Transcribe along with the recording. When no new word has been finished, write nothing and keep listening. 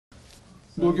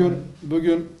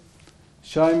Bugün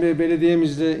Şahinbey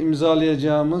Belediye'mizle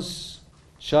imzalayacağımız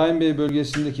Şahinbey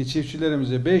bölgesindeki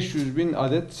çiftçilerimize 500.000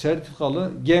 adet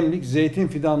sertifikalı gemlik zeytin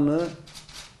fidanlığı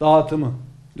dağıtımı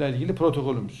ile ilgili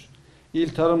protokolümüz. İl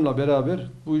Tarım'la beraber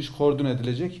bu iş koordine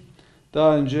edilecek.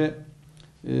 Daha önce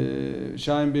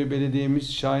Şahinbey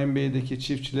Belediye'miz Şahinbey'deki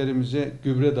çiftçilerimize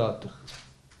gübre dağıttık.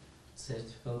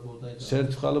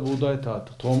 Sertifikalı buğday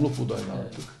dağıttık. Tohumluk buğday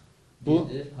dağıttık. Evet. Bu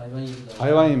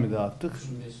hayvan yemi dağıttık.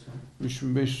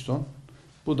 3500 ton.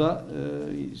 Bu da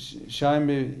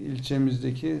Şahinbey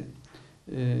ilçemizdeki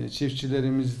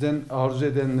çiftçilerimizden arzu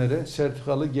edenlere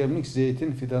sertifikalı gemlik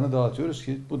zeytin fidanı dağıtıyoruz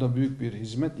ki bu da büyük bir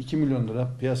hizmet. 2 milyon lira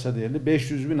piyasa değerli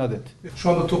 500.000 adet. Şu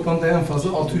anda toplamda en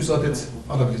fazla 600 adet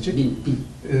alabilecek.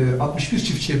 61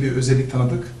 çiftçiye bir özellik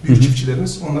tanıdık. Büyük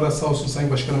çiftçilerimiz. Onlara sağ olsun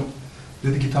Sayın Başkanım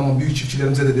dedi ki tamam büyük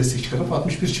çiftçilerimize de destek çıkarıp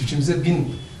 61 çiftçimize 1000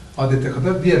 adete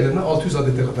kadar, diğerlerine 600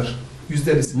 adete kadar.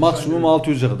 %50'si. Maksimum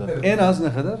 600'e kadar. Evet. En az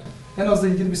ne kadar? En azla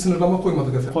ilgili bir sınırlama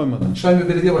koymadık efendim. Koymadık. Şahinbey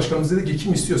Belediye Başkanımız dedi ki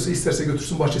kim istiyorsa isterse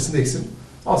götürsün bahçesinde eksin,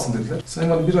 alsın dediler. Sayın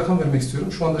Valim bir rakam vermek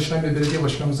istiyorum. Şu anda Şahinbey Belediye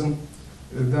Başkanımızın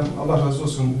Allah razı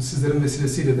olsun sizlerin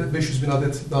vesilesiyle de 500.000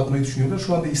 adet dağıtmayı düşünüyorlar.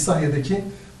 Şu anda İslahiye'deki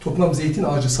toplam zeytin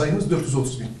ağacı sayımız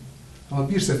 430.000. Ama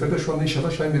bir seferde şu anda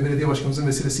inşallah Şahinbey Belediye Başkanımızın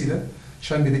vesilesiyle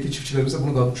Şahinbey'deki çiftçilerimize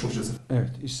bunu dağıtmış olacağız. Evet,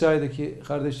 İsrail'deki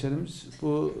kardeşlerimiz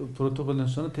bu protokolden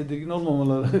sonra tedirgin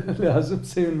olmamaları lazım,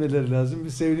 sevinmeleri lazım.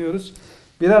 Biz seviniyoruz.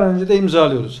 Bir an önce de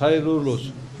imzalıyoruz. Hayırlı uğurlu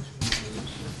olsun.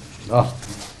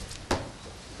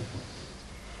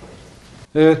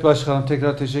 Evet başkanım,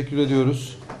 tekrar teşekkür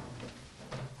ediyoruz.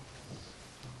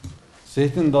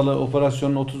 Zeytin dalı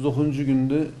operasyonun 39.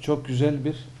 günde çok güzel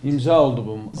bir imza oldu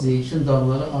bu. Zeytin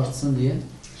dalları artsın diye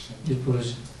bir proje.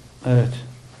 Evet.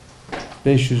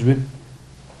 500.000.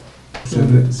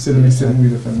 Söylemek istediğim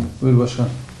buydu efendim. Buyur başkan.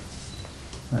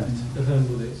 Evet. Efendim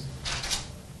buradayız.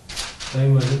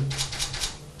 Sayın Valim.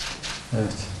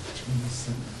 Evet.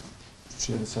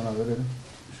 Şöyle sana verelim.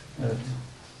 Evet.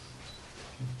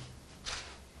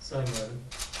 Sayın Valim.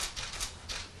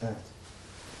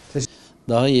 Evet.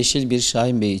 Daha yeşil bir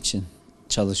Şahinbey için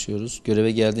çalışıyoruz.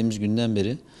 Göreve geldiğimiz günden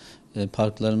beri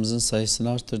parklarımızın sayısını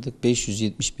arttırdık.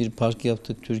 571 park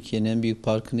yaptık. Türkiye'nin en büyük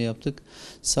parkını yaptık.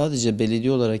 Sadece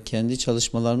belediye olarak kendi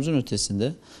çalışmalarımızın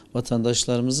ötesinde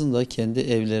vatandaşlarımızın da kendi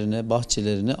evlerine,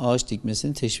 bahçelerine ağaç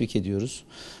dikmesini teşvik ediyoruz.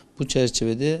 Bu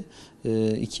çerçevede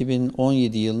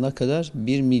 2017 yılına kadar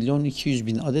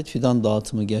 1.200.000 adet fidan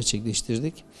dağıtımı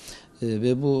gerçekleştirdik.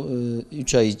 Ve bu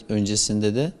 3 ay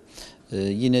öncesinde de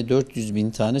yine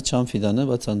 400.000 tane çam fidanı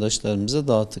vatandaşlarımıza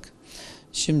dağıttık.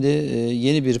 Şimdi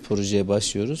yeni bir projeye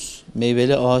başlıyoruz.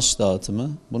 Meyveli ağaç dağıtımı.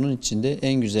 Bunun içinde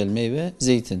en güzel meyve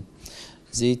zeytin.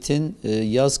 Zeytin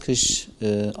yaz-kış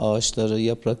ağaçları,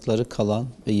 yaprakları kalan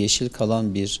ve yeşil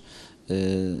kalan bir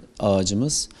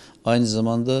ağacımız. Aynı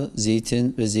zamanda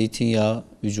zeytin ve zeytinyağı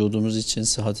vücudumuz için,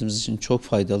 sıhhatimiz için çok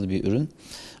faydalı bir ürün.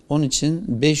 Onun için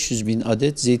 500.000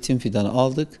 adet zeytin fidanı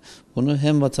aldık. Bunu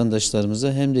hem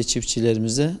vatandaşlarımıza hem de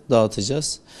çiftçilerimize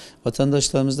dağıtacağız.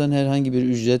 Vatandaşlarımızdan herhangi bir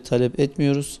ücret talep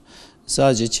etmiyoruz.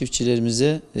 Sadece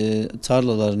çiftçilerimize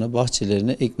tarlalarına,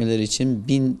 bahçelerine ekmeleri için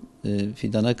 1000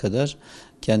 fidana kadar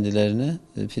kendilerine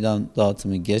fidan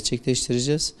dağıtımı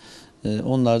gerçekleştireceğiz.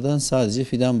 Onlardan sadece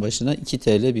fidan başına 2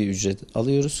 TL bir ücret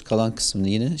alıyoruz. Kalan kısmını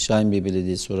yine Şahinbey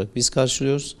Belediyesi olarak biz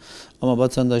karşılıyoruz. Ama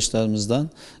vatandaşlarımızdan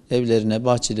evlerine,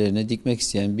 bahçelerine dikmek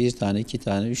isteyen 1 tane, 2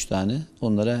 tane, 3 tane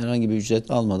onlara herhangi bir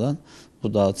ücret almadan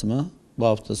bu dağıtıma bu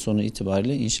hafta sonu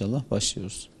itibariyle inşallah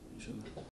başlıyoruz.